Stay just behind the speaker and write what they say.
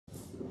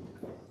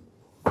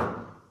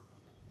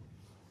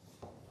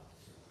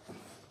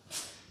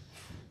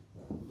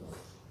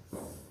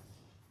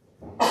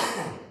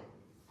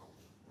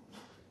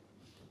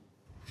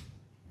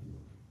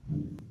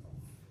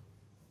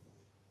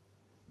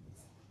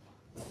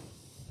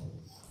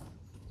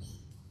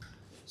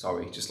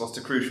Sorry, just lost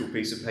a crucial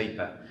piece of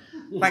paper.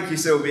 Thank you,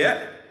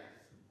 Sylvia,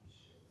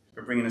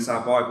 for bringing us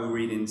our Bible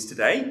readings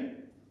today.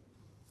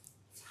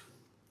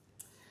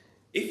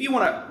 If you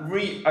want to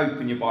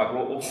reopen your Bible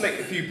or flick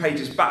a few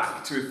pages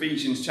back to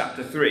Ephesians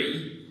chapter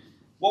 3,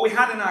 what we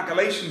had in our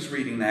Galatians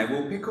reading there,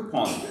 we'll pick up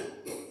on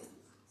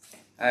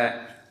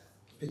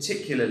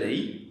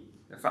particularly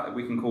the fact that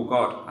we can call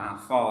God our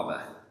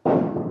Father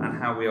and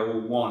how we are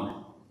all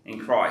one in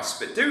Christ.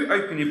 But do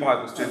open your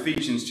Bibles to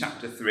Ephesians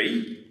chapter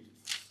 3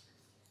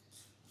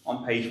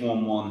 on page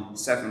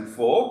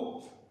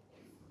 1174.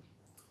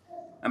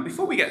 And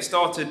before we get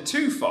started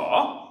too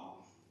far,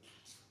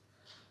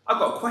 I've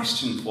got a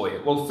question for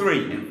you. Well,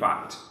 three, in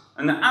fact.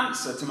 And the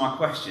answer to my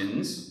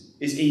questions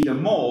is either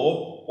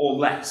more or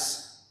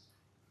less.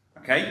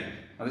 Okay?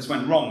 Now, this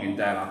went wrong in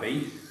Dale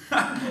Abbey.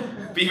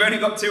 But you've only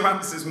got two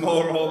answers,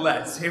 more or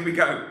less. Here we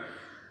go.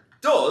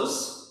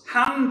 Does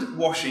hand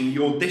washing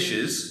your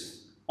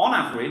dishes, on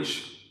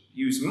average,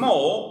 use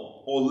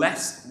more or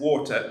less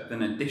water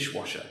than a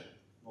dishwasher?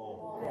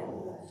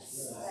 More.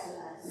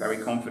 Very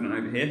confident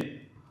over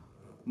here.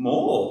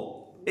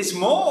 More. It's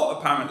more,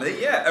 apparently,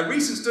 yeah. A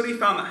recent study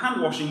found that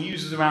hand washing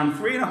uses around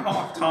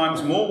 3.5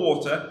 times more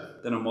water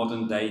than a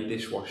modern day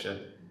dishwasher.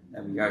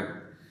 There we go.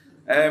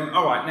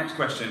 All right, next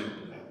question.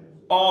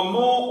 Are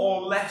more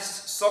or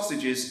less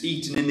sausages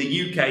eaten in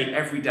the UK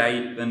every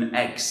day than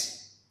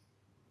eggs?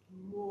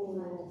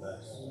 More.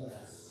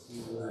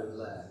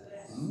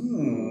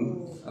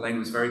 Elaine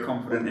was very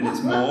confident in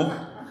it's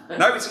more.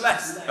 No, it's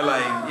less,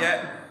 Elaine,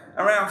 yeah.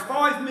 Around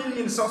 5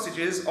 million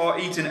sausages are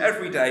eaten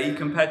every day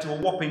compared to a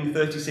whopping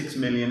 36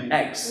 million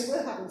eggs.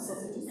 We're having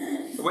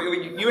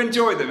sausages. You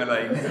enjoy them,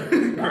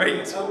 Elaine?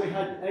 Great. Oh, we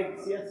had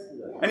eggs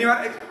yesterday. And you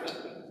had eggs?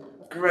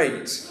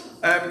 Great.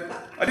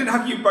 I didn't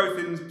have you both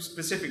in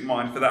specific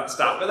mind for that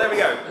stat, but there we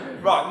go.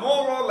 Right,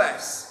 more or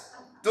less.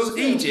 Does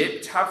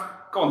Egypt have...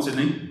 Go on,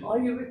 Sydney. Are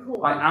you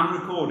recording? I am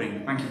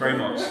recording. Thank you very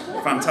much.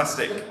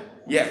 Fantastic.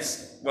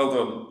 Yes, well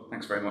done.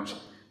 Thanks very much.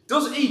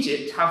 Does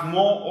Egypt have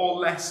more or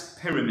less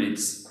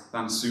pyramids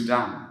than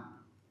Sudan?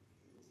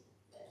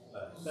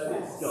 So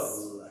it's got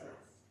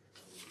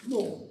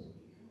More.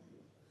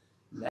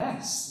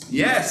 Less.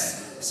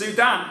 Yes.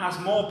 Sudan has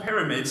more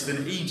pyramids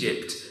than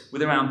Egypt,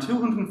 with around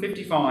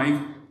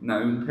 255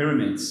 known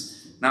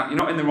pyramids. Now, you're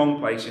not in the wrong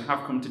place. You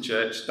have come to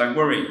church. Don't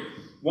worry.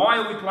 Why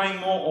are we playing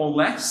more or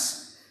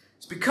less?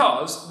 It's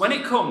because when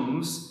it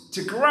comes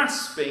to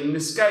grasping the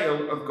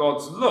scale of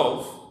God's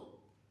love,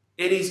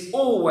 it is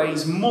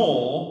always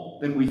more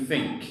than we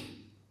think.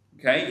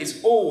 Okay?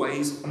 It's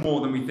always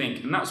more than we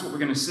think. And that's what we're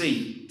going to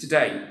see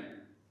today.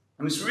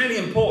 And it's really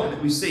important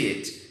that we see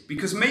it,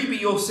 because maybe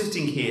you're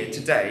sitting here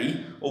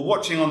today or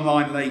watching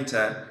online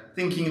later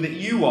thinking that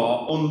you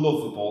are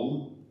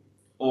unlovable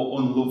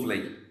or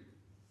unlovely.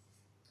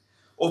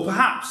 Or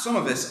perhaps some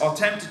of us are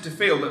tempted to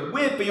feel that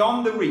we're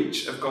beyond the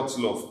reach of God's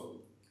love,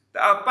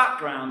 that our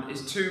background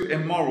is too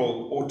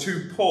immoral or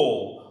too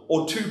poor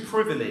or too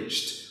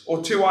privileged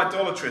or too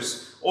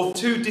idolatrous or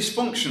too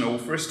dysfunctional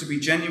for us to be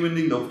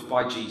genuinely loved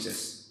by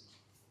Jesus.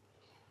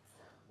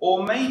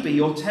 Or maybe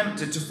you're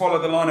tempted to follow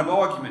the line of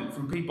argument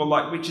from people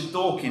like Richard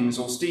Dawkins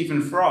or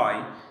Stephen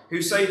Fry,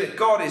 who say that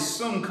God is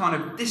some kind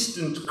of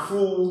distant,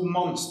 cruel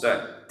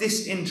monster,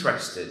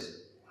 disinterested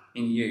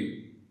in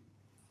you.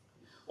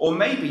 Or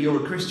maybe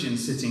you're a Christian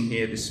sitting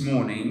here this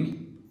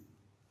morning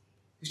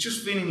who's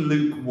just feeling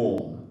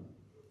lukewarm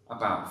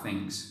about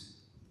things.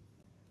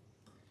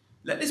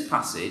 Let this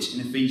passage in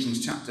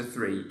Ephesians chapter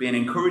 3 be an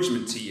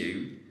encouragement to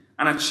you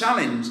and a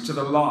challenge to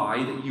the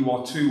lie that you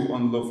are too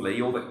unlovely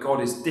or that God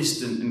is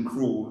distant and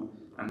cruel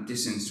and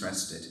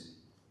disinterested.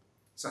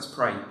 So let's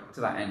pray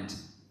to that end.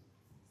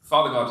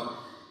 Father God,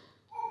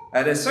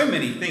 there's so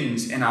many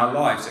things in our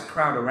lives that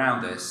crowd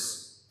around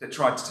us that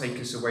try to take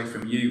us away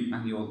from you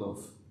and your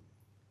love.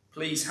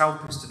 Please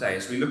help us today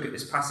as we look at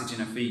this passage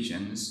in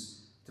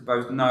Ephesians to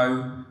both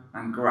know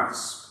and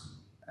grasp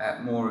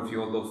more of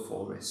your love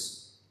for us.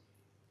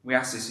 We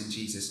ask this in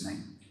Jesus'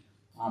 name.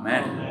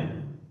 Amen.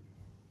 Amen.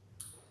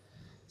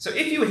 So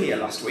if you were here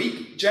last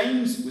week,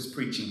 James was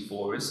preaching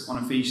for us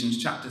on Ephesians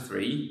chapter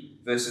 3,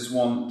 verses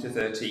 1 to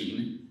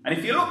 13. And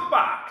if you look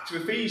back to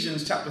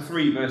Ephesians chapter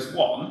 3, verse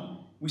 1,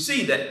 we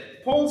see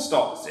that Paul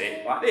starts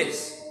it like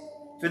this.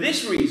 For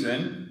this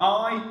reason,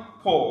 I,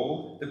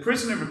 Paul, the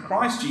prisoner of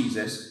Christ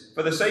Jesus,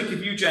 for the sake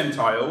of you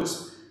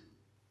Gentiles,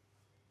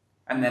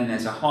 and then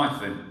there's a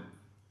hyphen.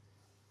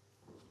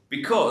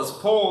 Because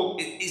Paul,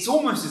 it's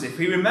almost as if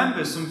he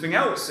remembers something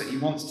else that he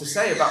wants to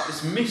say about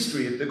this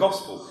mystery of the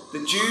gospel,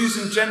 that Jews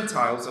and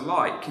Gentiles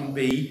alike can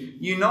be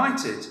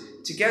united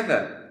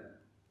together,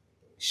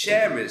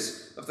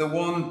 sharers of the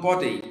one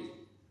body,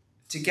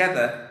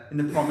 together in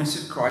the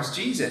promise of Christ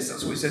Jesus.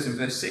 That's what it says in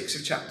verse 6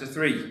 of chapter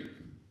 3.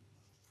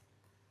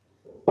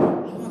 He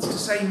wants to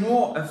say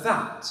more of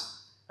that.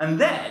 And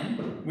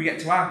then we get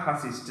to our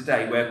passage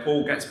today where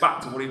Paul gets back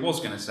to what he was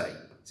going to say.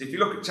 So if you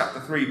look at chapter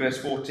 3, verse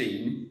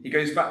 14, he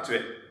goes back to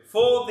it.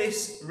 For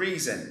this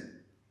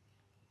reason.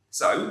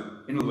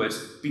 So, in other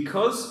words,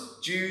 because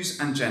Jews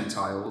and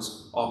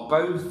Gentiles are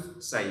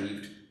both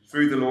saved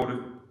through the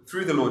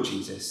through the Lord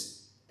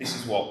Jesus, this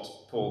is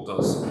what Paul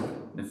does.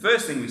 And the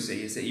first thing we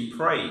see is that he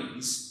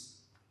prays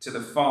to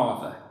the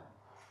Father.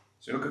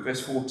 So look at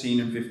verse 14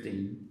 and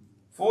 15.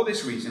 For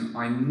this reason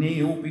I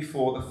kneel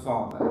before the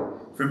Father,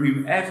 from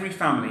whom every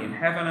family in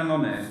heaven and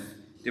on earth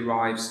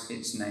derives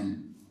its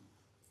name.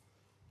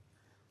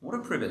 What a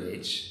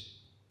privilege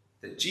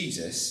that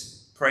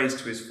Jesus prays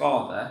to his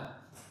Father,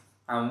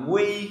 and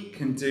we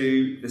can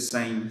do the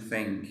same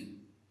thing,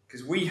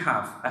 because we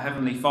have a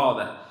heavenly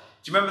Father.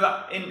 Do you remember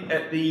that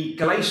in the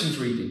Galatians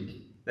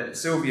reading that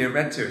Sylvia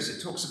read to us?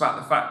 It talks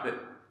about the fact that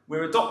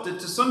we're adopted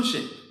to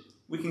sonship.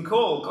 We can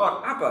call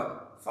God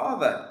Abba,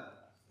 Father.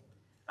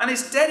 And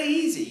it's dead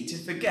easy to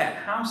forget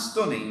how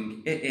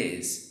stunning it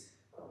is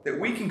that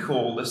we can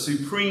call the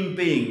supreme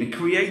being, the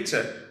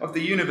creator of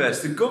the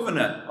universe, the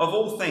governor of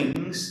all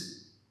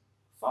things,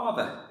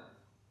 Father.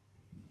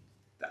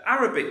 The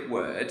Arabic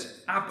word,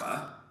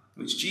 Abba,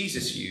 which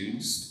Jesus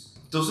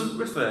used, doesn't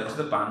refer to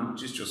the band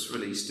which has just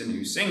released a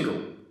new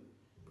single.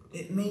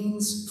 It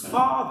means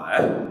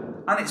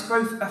Father, and it's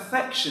both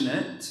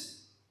affectionate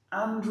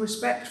and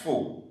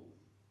respectful.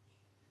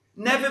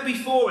 Never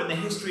before in the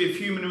history of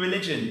human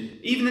religion,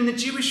 even in the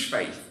Jewish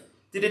faith,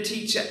 did a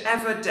teacher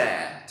ever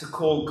dare to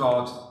call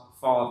God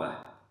Father.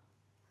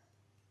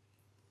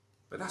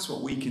 But that's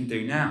what we can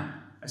do now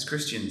as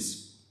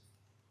Christians.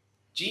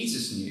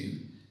 Jesus knew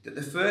that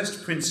the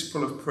first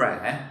principle of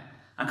prayer,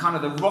 and kind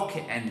of the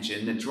rocket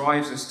engine that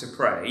drives us to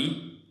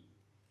pray,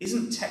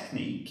 isn't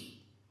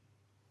technique,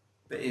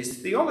 but is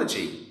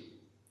theology.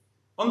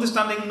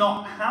 Understanding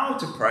not how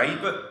to pray,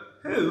 but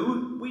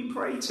who we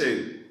pray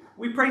to.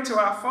 We pray to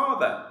our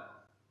Father.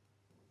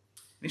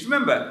 And if you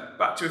remember,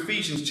 back to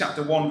Ephesians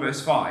chapter 1,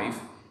 verse 5,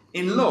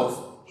 in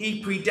love,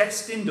 he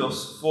predestined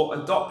us for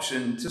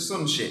adoption to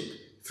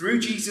sonship through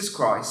Jesus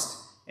Christ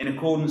in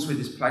accordance with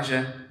his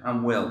pleasure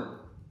and will.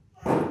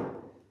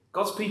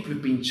 God's people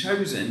have been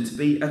chosen to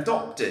be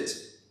adopted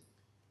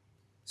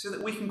so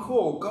that we can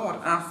call God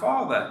our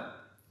Father.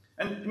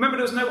 And remember,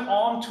 there was no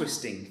arm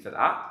twisting for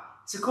that.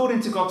 It's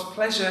according to God's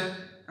pleasure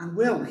and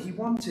will. He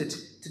wanted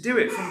to do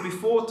it from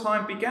before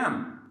time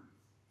began.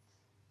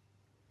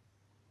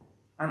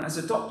 And as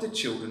adopted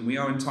children, we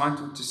are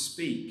entitled to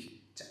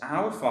speak to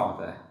our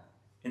Father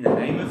in the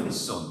name of his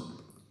Son,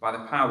 by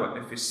the power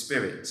of his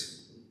Spirit.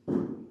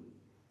 And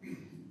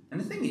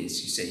the thing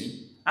is, you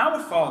see, our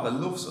Father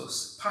loves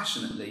us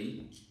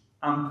passionately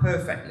and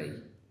perfectly.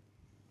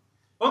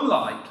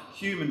 Unlike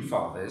human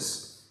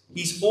fathers,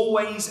 he's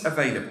always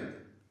available.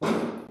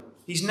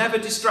 He's never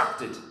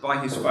distracted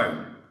by his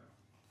phone.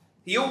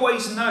 He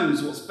always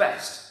knows what's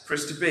best for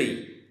us to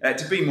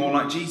be more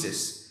like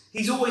Jesus.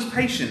 He's always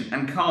patient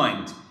and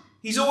kind.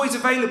 He's always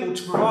available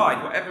to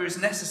provide whatever is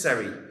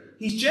necessary.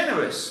 He's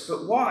generous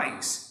but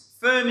wise,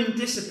 firm in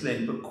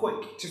discipline but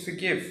quick to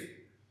forgive.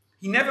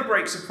 He never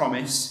breaks a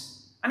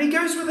promise, and he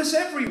goes with us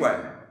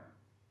everywhere.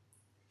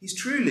 He's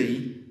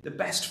truly the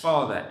best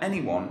father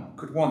anyone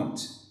could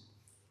want,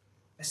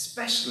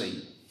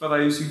 especially for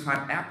those who've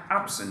had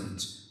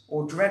absent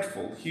or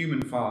dreadful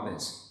human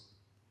fathers.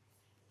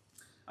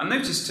 And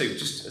notice too,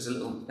 just as a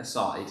little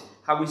aside,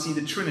 how we see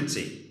the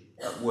Trinity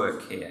at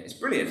work here. It's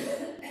brilliant.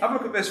 Have a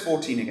look at verse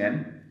 14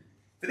 again.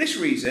 For this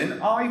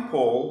reason, I,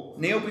 Paul,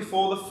 kneel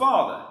before the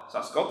Father, so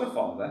that's God the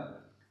Father,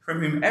 from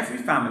whom every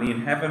family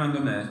in heaven and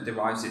on earth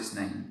derives its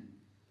name.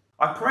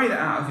 I pray that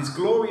out of his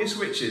glorious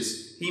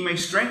riches he may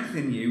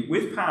strengthen you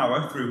with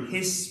power through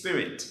his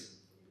Spirit,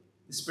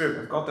 the Spirit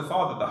of God the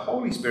Father, the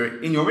Holy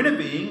Spirit, in your inner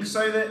being,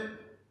 so that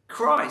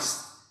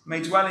Christ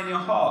may dwell in your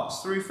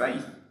hearts through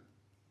faith.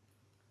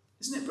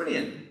 Isn't it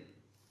brilliant?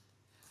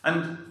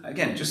 And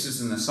again, just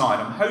as an aside,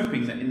 I'm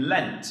hoping that in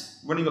Lent,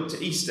 running up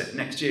to Easter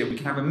next year, we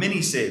can have a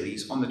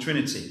mini-series on the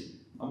Trinity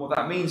and what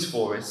that means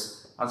for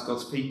us as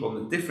God's people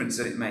and the difference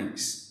that it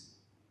makes.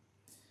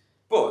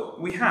 But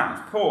we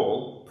have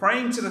Paul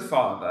praying to the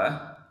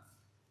Father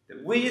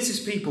that we as his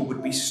people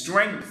would be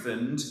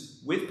strengthened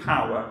with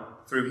power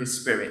through his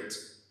Spirit.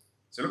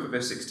 So look at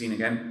verse 16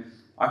 again.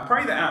 I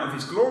pray that out of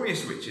his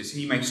glorious riches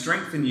he may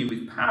strengthen you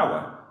with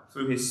power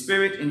through his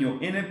Spirit in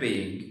your inner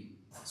being,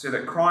 so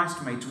that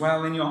Christ may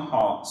dwell in your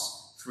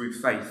hearts through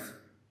faith.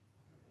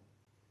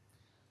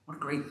 What a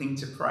great thing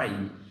to pray.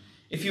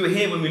 If you were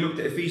here when we looked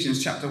at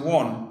Ephesians chapter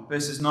 1,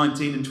 verses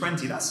 19 and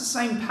 20, that's the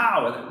same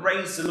power that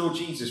raised the Lord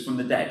Jesus from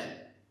the dead.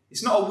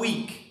 It's not a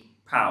weak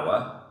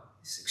power,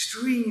 it's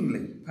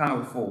extremely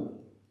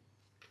powerful.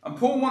 And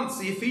Paul wants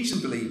the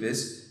Ephesian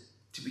believers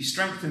to be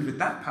strengthened with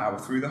that power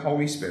through the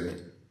Holy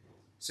Spirit,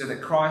 so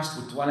that Christ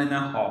would dwell in their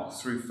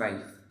hearts through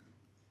faith.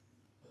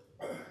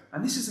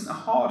 And this isn't a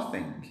hard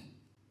thing,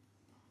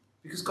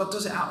 because God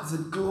does it out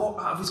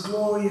of his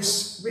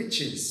glorious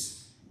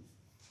riches.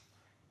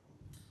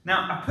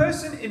 Now, a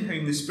person in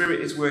whom the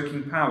Spirit is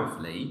working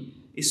powerfully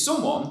is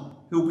someone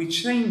who will be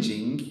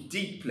changing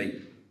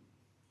deeply.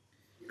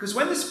 Because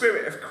when the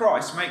Spirit of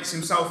Christ makes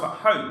himself at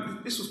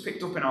home, this was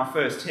picked up in our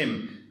first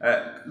hymn,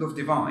 Love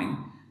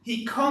Divine,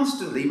 he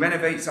constantly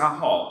renovates our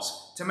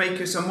hearts to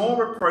make us a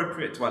more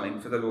appropriate dwelling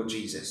for the Lord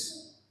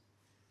Jesus.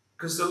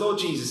 Because the Lord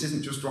Jesus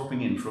isn't just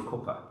dropping in for a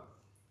cuppa.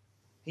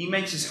 He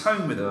makes his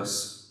home with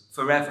us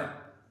forever.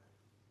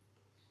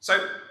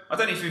 So, I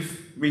don't know if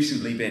you've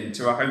recently been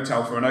to a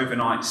hotel for an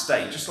overnight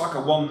stay, just like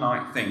a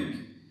one-night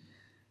thing.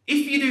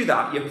 If you do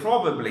that, you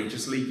probably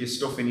just leave your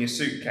stuff in your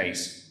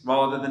suitcase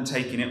rather than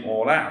taking it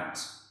all out.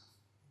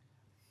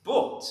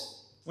 But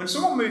when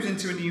someone moves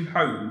into a new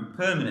home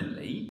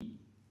permanently,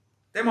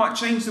 they might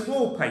change the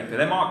wallpaper,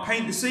 they might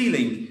paint the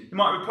ceiling, they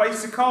might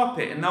replace the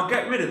carpet, and they'll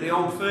get rid of the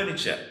old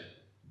furniture.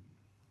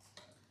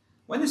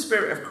 When the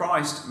Spirit of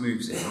Christ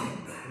moves in,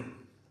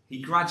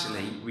 he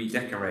gradually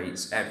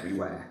redecorates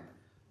everywhere.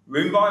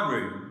 Room by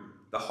room,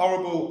 the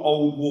horrible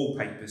old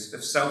wallpapers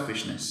of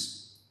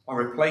selfishness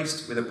are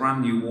replaced with a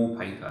brand new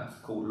wallpaper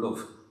called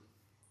love.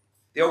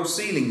 The old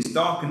ceilings,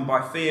 darkened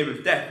by fear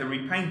of death, are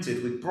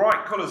repainted with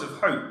bright colours of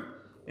hope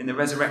in the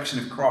resurrection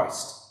of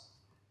Christ.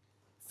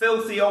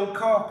 Filthy old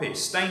carpets,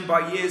 stained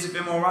by years of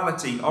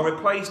immorality, are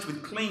replaced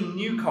with clean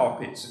new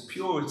carpets of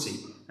purity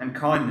and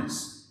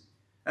kindness.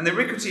 And the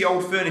rickety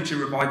old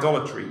furniture of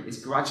idolatry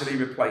is gradually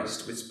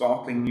replaced with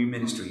sparkling new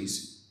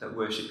ministries that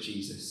worship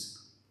Jesus.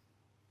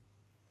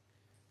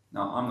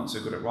 Now, I'm not so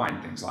good at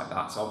writing things like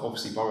that, so I've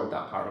obviously borrowed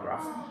that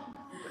paragraph.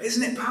 But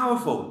isn't it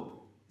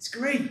powerful? It's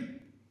great.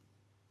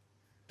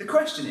 The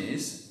question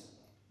is,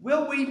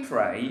 will we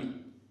pray,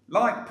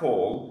 like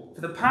Paul,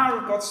 for the power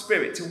of God's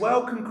Spirit to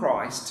welcome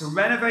Christ, to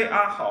renovate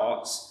our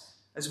hearts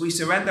as we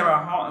surrender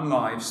our heart and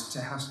lives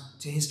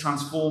to his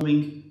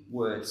transforming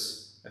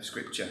words of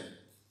Scripture?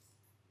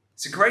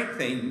 It's a great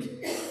thing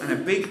and a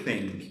big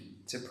thing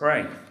to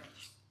pray.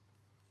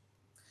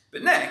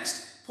 But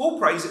next, Paul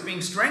prays that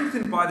being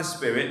strengthened by the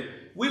Spirit,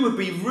 we would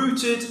be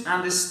rooted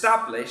and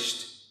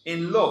established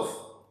in love.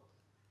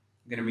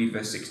 I'm going to read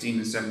verse 16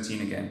 and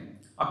 17 again.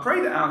 I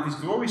pray that out of his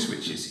glorious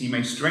riches he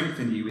may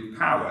strengthen you with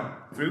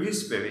power through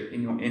his Spirit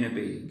in your inner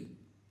being,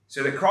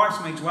 so that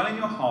Christ may dwell in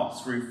your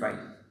hearts through faith.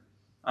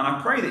 And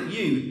I pray that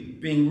you,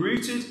 being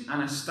rooted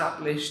and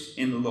established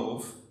in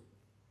love,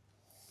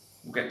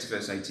 we'll get to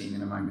verse 18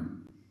 in a moment.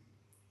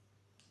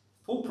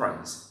 Paul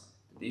prays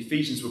that the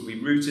Ephesians will be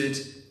rooted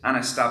and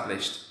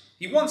established.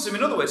 He wants them,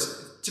 in other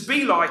words, to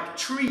be like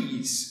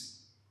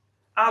trees.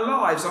 Our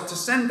lives are to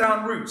send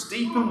down roots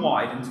deep and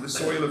wide into the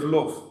soil of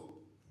love.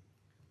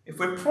 If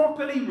we're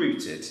properly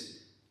rooted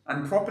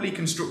and properly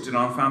constructed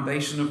on a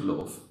foundation of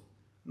love,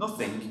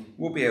 nothing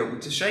will be able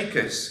to shake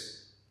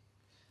us.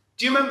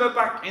 Do you remember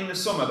back in the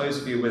summer,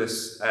 those of you with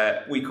us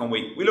week on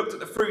week, we looked at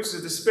the fruits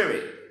of the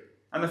Spirit.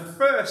 And the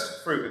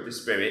first fruit of the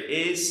Spirit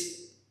is...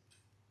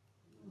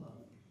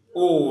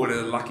 Oh,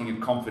 the lacking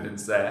of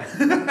confidence there.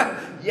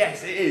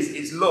 Yes, it is.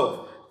 It's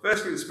love.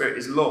 First fruit of the Spirit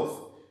is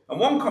love. And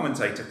one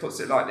commentator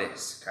puts it like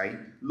this, okay?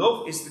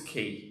 Love is the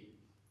key.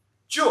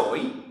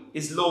 Joy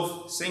is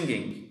love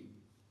singing.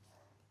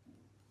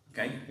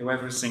 Okay,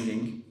 whoever is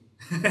singing,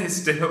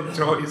 still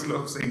joy is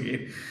love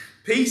singing.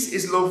 Peace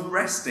is love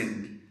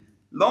resting.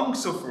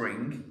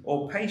 Long-suffering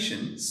or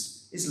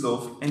patience is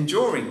love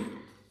enduring.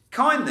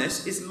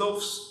 Kindness is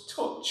love's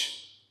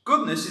touch.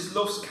 Goodness is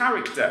love's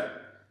character.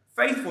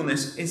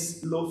 Faithfulness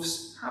is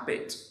love's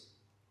habit.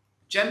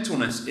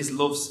 Gentleness is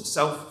love's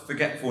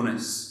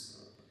self-forgetfulness.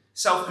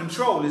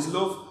 Self-control is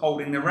love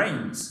holding the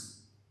reins.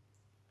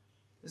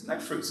 There's no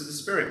fruits of the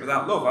Spirit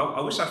without love. I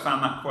wish I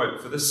found that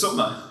quote for the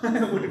summer.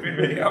 It would have been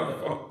really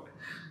helpful.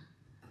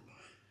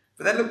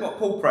 But then look what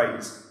Paul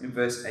prays in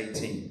verse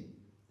 18.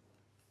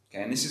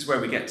 Okay, and this is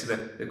where we get to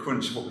the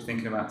crunch of what we're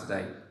thinking about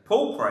today.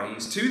 Paul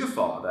prays to the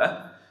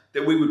Father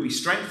that we would be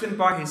strengthened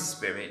by his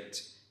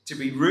Spirit, to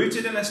be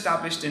rooted and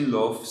established in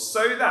love,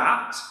 so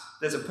that,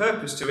 there's a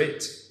purpose to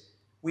it,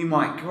 we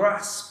might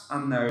grasp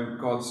and know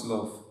God's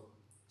love.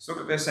 So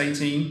look at verse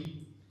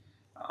 18.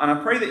 And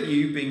I pray that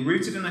you, being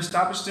rooted and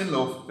established in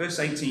love, verse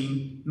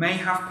 18, may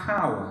have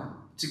power,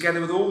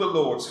 together with all the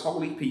Lord's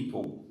holy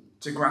people,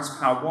 to grasp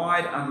how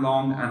wide and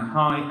long and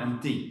high and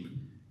deep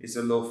is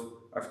the love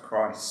of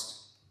Christ.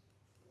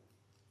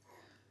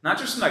 Now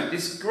just note,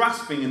 this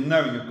grasping and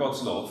knowing of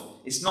God's love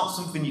is not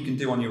something you can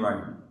do on your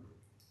own.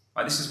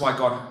 Right, this is why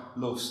God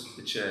loves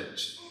the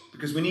church.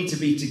 Because we need to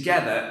be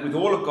together with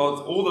all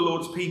the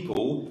Lord's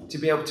people to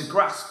be able to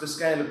grasp the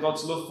scale of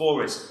God's love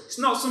for us. It's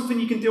not something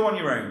you can do on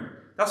your own.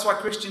 That's why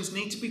Christians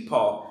need to be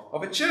part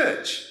of a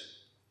church.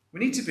 We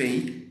need to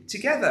be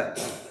together.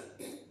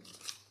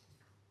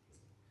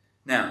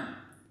 Now,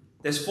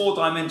 there's 4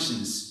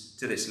 dimensions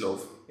to this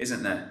love,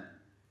 isn't there?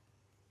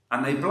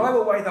 And they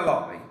blow away the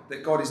lie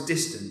that God is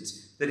distant,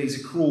 that he's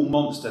a cruel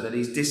monster, that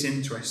he's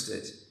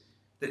disinterested,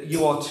 that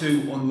you are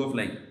too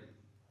unlovely.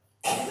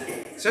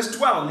 So let's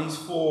dwell on these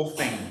 4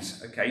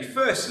 things, okay?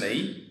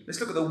 Firstly, let's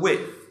look at the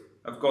width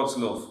of God's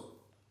love.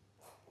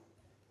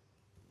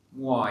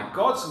 Why?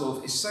 God's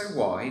love is so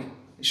wide,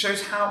 it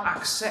shows how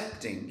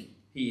accepting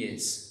he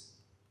is.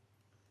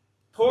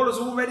 Paul has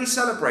already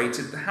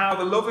celebrated how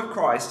the love of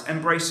Christ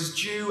embraces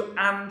Jew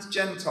and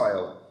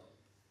Gentile,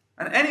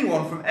 and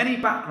anyone from any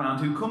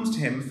background who comes to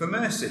him for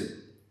mercy.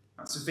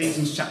 That's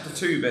Ephesians chapter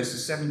 2,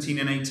 verses 17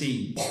 and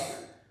 18.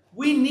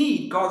 We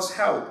need God's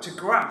help to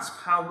grasp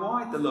how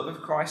wide the love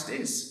of Christ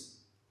is.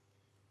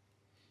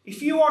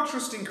 If you are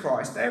trusting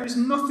Christ, there is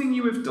nothing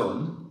you have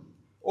done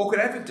or could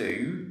ever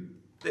do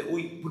that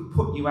would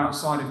put you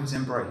outside of his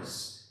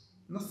embrace.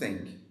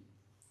 Nothing.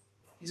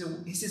 His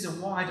is a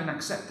wide and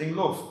accepting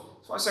love.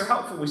 That's why it's so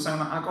helpful we saying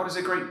that our God is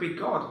a great big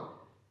God.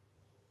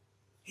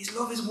 His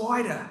love is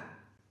wider.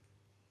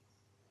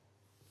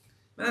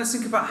 But let's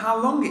think about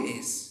how long it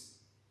is.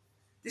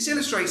 This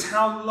illustrates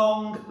how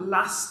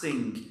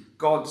long-lasting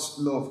God's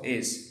love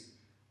is.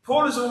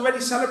 Paul has already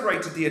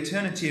celebrated the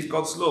eternity of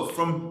God's love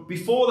from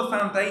before the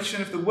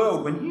foundation of the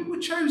world, when you were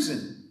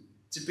chosen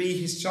to be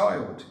his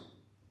child.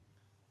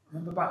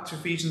 Remember back to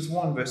Ephesians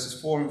 1,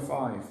 verses 4 and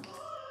 5.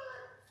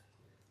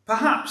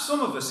 Perhaps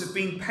some of us have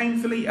been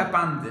painfully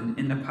abandoned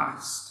in the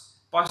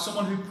past by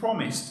someone who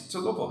promised to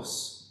love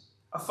us.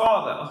 A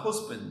father, a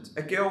husband,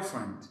 a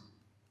girlfriend.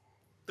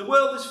 The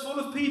world is full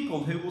of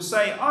people who will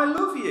say, I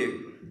love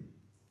you,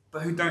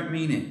 but who don't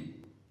mean it.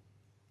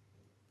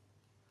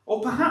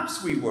 Or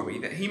perhaps we worry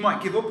that he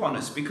might give up on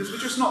us because we're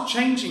just not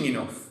changing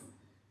enough,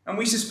 and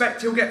we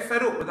suspect he'll get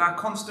fed up with our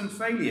constant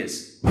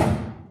failures.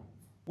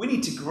 We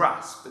need to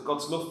grasp that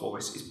God's love for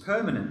us is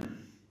permanent.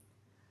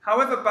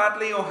 However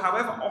badly or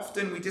however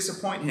often we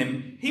disappoint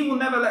him, he will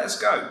never let us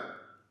go.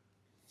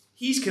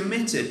 He's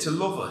committed to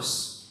love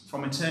us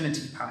from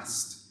eternity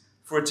past,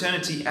 for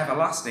eternity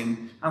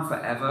everlasting, and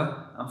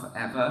forever and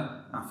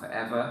forever and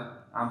forever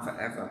and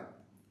forever.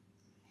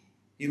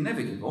 He'll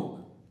never give up.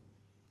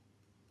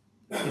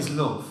 His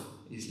love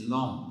is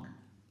long.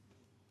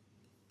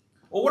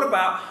 Or what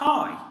about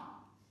high?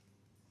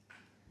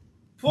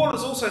 Paul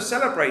has also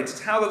celebrated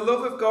how the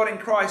love of God in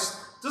Christ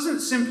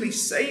doesn't simply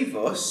save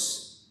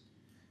us,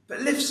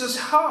 but lifts us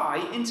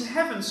high into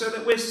heaven so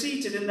that we're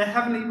seated in the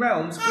heavenly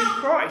realms with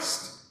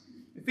Christ.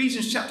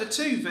 Ephesians chapter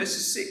 2,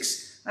 verses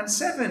 6 and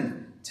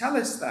 7 tell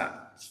us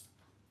that.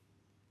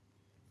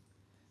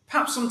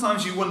 Perhaps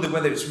sometimes you wonder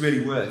whether it's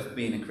really worth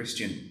being a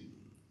Christian,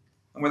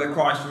 and whether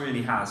Christ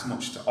really has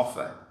much to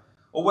offer,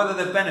 or whether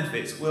the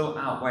benefits will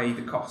outweigh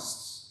the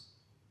costs.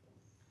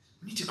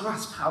 We need to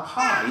grasp how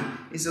high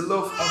is the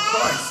love of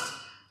Christ,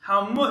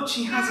 how much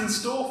he has in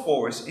store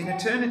for us in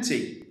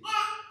eternity,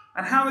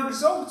 and how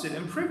exalted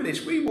and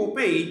privileged we will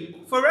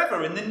be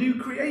forever in the new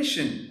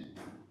creation.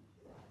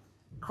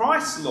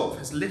 Christ's love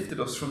has lifted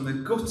us from the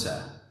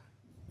gutter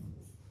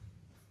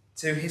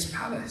to his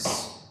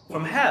palace,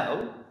 from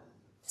hell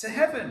to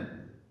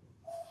heaven.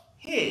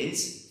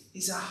 His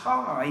is a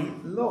high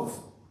love.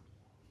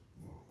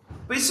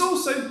 But it's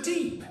also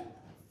deep.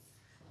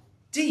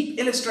 Deep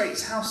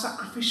illustrates how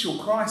sacrificial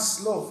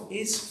Christ's love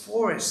is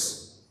for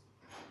us.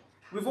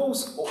 We've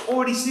also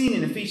already seen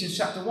in Ephesians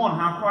chapter 1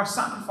 how Christ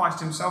sacrificed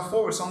himself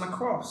for us on the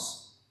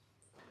cross.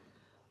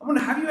 I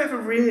wonder, have you ever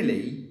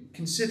really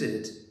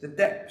considered the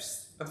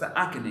depths of the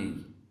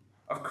agony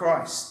of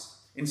Christ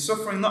in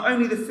suffering not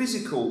only the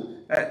physical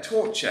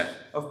torture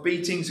of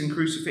beatings and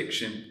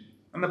crucifixion,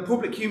 and the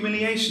public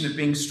humiliation of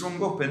being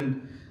strung up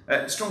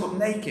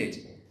naked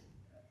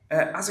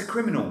as a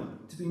criminal,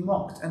 to be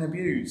mocked and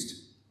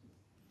abused,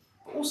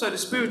 but also the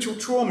spiritual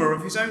trauma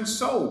of his own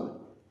soul,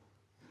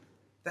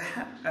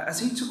 as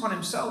he took on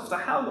himself the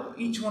hell that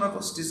each one of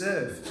us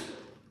deserve.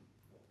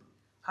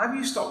 Have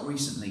you stopped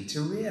recently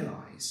to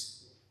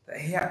realise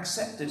that he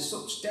accepted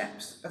such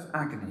depth of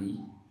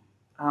agony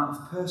out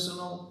of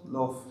personal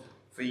love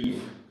for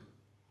you?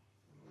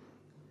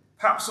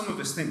 Perhaps some of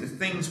us think the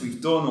things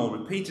we've done or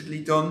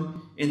repeatedly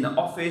done in the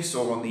office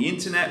or on the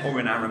internet or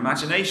in our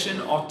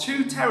imagination are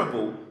too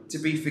terrible to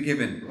be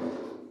forgiven.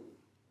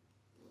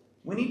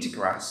 We need to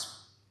grasp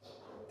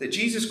that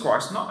Jesus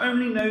Christ not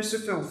only knows the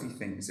filthy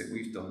things that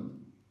we've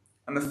done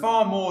and the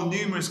far more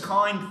numerous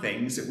kind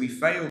things that we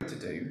failed to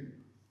do,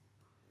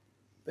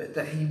 but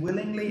that he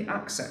willingly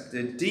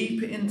accepted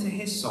deep into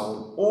his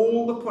soul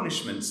all the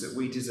punishments that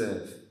we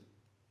deserve.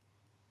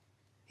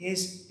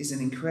 His is an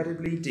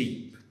incredibly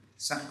deep,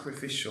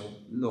 sacrificial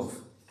love.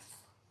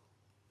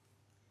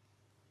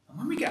 And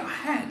when we get our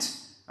head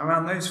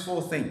around those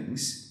four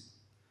things,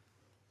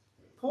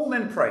 Paul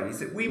then prays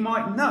that we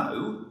might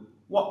know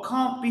what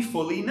can't be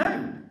fully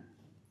known.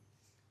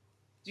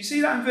 Do you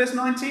see that in verse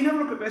 19? Have a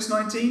look at verse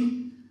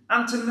 19.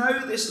 And to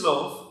know this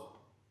love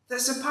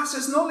that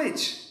surpasses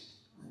knowledge.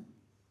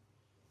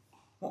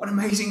 What an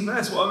amazing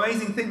verse. What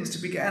amazing things to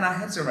be getting our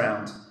heads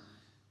around.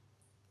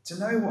 To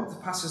know what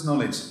surpasses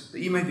knowledge, that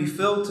you may be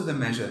filled to the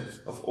measure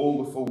of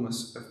all the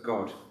fullness of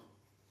God.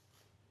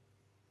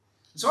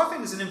 So I think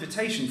there's an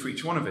invitation for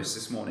each one of us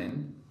this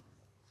morning,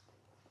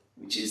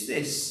 which is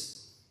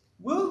this.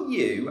 Will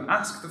you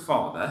ask the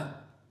Father,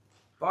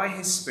 by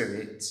his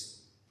Spirit,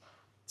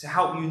 to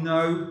help you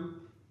know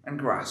and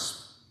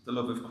grasp the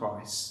love of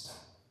Christ?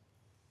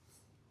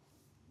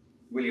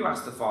 Will you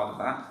ask the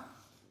Father that?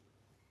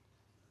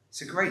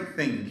 It's a great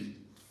thing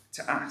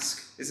to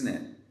ask, isn't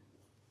it?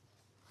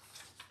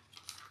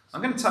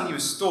 I'm going to tell you a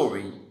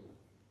story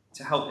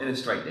to help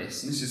illustrate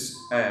this. And this is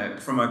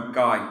from a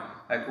guy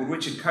called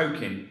Richard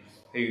Cokin,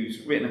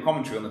 who's written a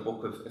commentary on the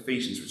book of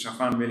Ephesians, which I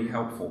found really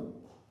helpful.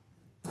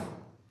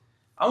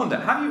 I wonder,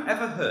 have you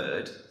ever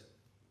heard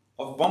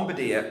of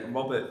Bombardier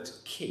Robert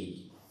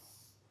Key?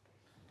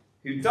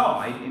 who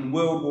died in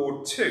World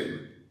War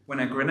II when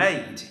a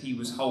grenade he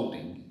was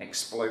holding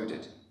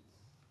exploded.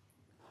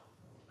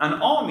 An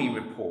army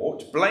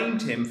report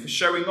blamed him for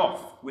showing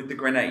off with the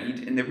grenade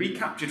in the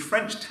recaptured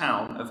French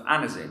town of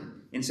Annecy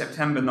in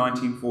September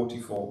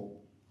 1944.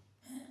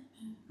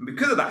 And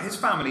because of that, his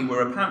family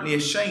were apparently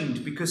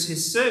ashamed because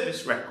his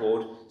service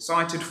record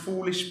cited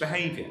foolish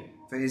behaviour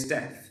for his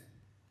death.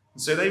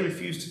 And so they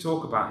refused to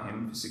talk about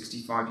him for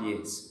 65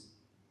 years.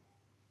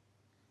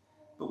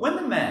 But when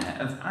the mayor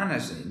of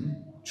Annecy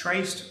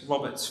traced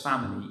Robert's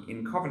family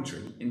in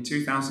Coventry in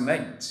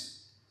 2008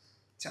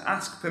 to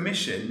ask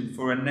permission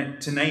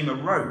to name a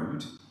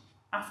road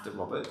after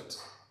Robert,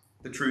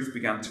 the truth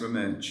began to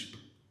emerge.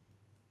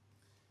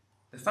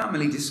 The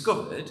family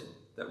discovered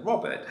that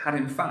Robert had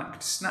in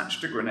fact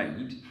snatched a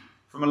grenade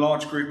from a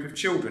large group of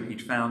children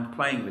he'd found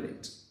playing with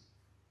it.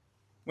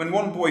 When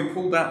one boy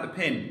pulled out the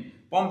pin,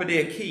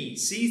 Bombardier Key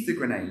seized the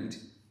grenade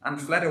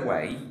and fled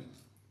away,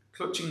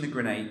 clutching the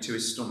grenade to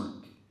his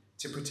stomach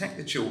to protect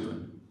the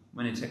children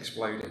when it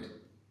exploded.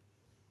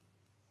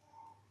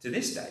 To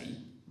this day,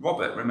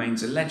 Robert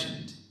remains a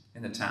legend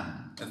in the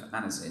town of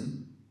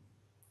Annecy.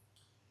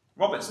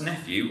 Robert's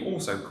nephew,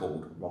 also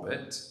called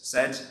Robert,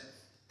 said,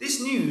 "This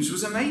news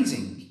was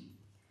amazing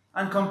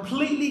and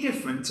completely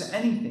different to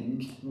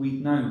anything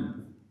we'd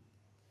known."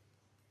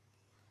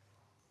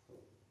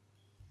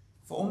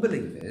 For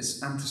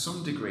unbelievers, and to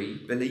some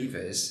degree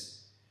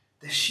believers,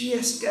 the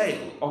sheer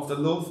scale of the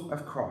love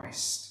of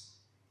Christ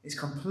is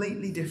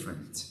completely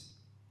different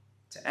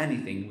to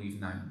anything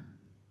we've known.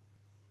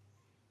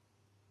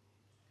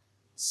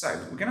 So,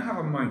 we're going to have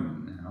a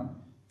moment now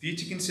for you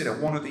to consider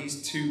one of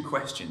these two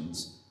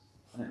questions.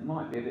 And it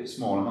might be a bit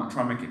small, I might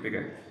try and make it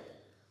bigger.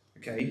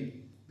 Okay,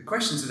 the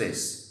questions are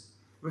this.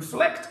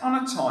 Reflect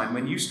on a time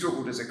when you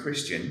struggled as a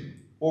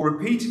Christian or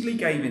repeatedly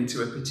gave in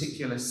to a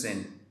particular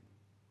sin.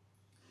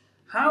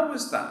 How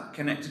was that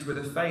connected with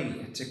a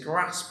failure to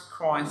grasp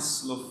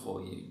Christ's love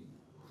for you?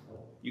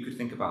 You could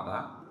think about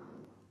that.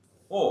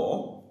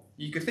 Or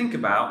you could think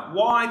about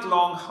wide,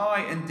 long,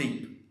 high and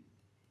deep.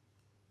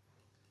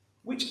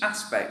 Which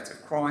aspect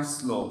of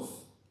Christ's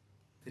love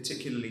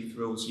particularly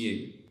thrills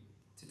you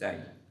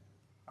today?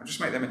 I'll just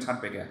make them a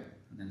tad bigger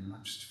and then I'll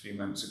have just a few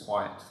moments of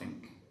quiet to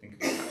think about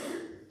that.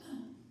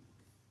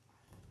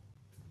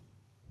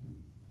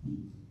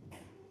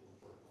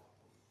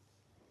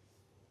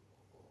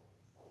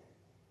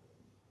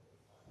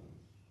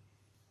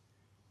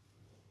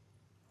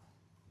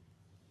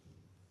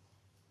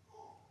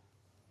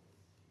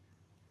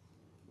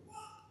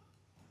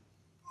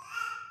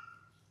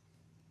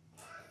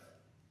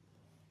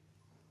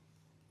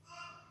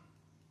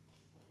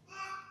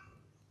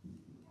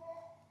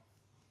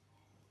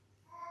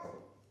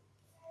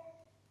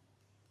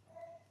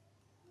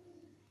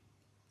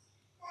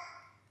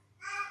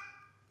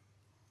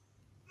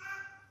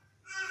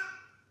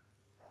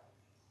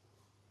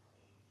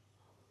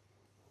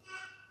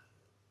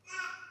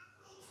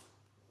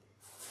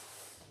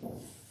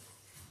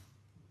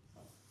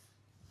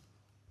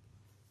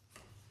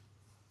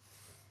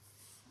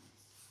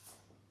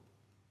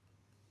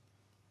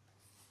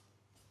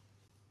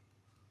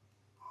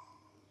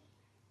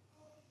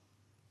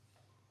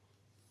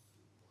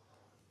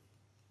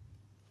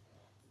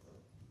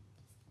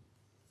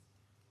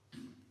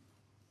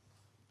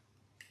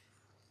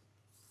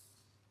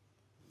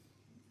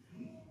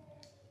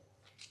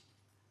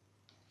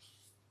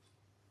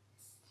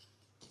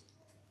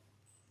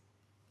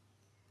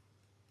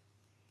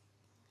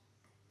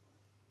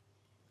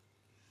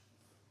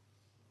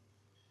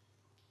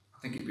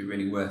 I think it'd be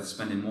really worth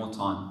spending more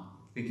time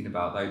thinking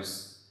about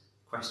those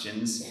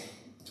questions,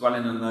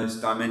 dwelling on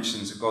those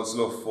dimensions of God's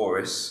love for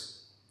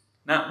us.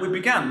 Now, we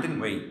began, didn't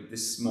we,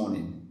 this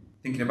morning,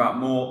 thinking about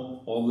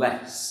more or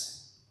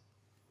less.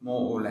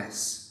 More or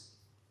less.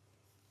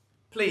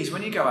 Please,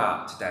 when you go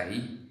out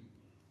today,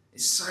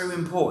 it's so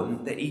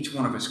important that each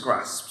one of us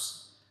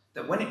grasps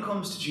that when it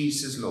comes to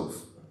Jesus'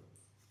 love,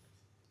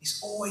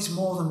 it's always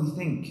more than we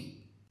think.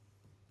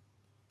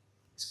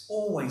 It's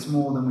always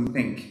more than we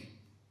think.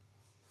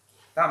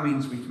 That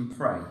means we can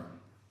pray,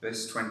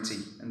 verse 20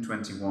 and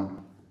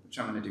 21, which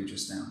I'm going to do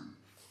just now.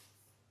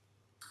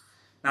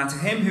 Now to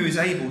him who is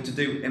able to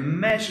do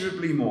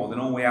immeasurably more than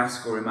all we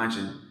ask or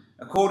imagine,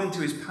 according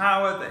to his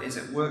power that is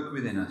at work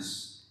within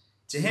us,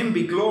 to him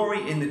be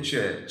glory in the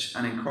church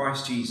and in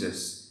Christ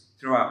Jesus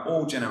throughout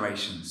all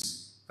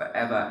generations,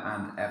 forever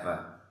and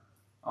ever.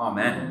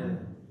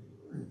 Amen.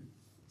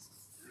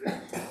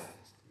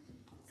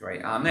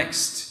 Great. Our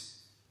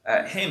next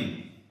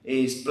hymn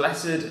is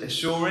Blessed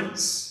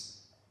Assurance.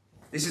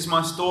 This is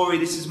my story,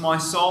 this is my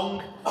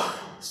song. The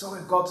story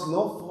of God's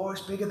love for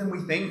us, bigger than we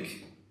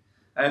think.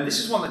 This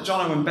is one that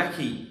Jono and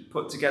Becky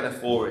put together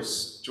for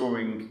us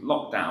during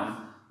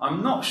lockdown.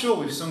 I'm not sure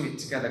we've sung it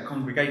together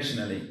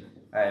congregationally.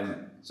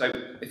 So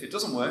if it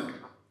doesn't work,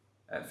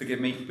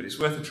 forgive me, but it's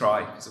worth a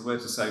try because the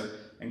words are so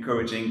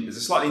encouraging. There's a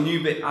slightly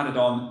new bit added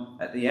on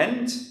at the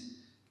end.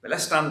 But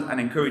let's stand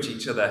and encourage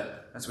each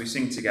other as we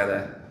sing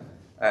together,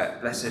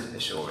 Blessed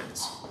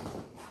Assurance.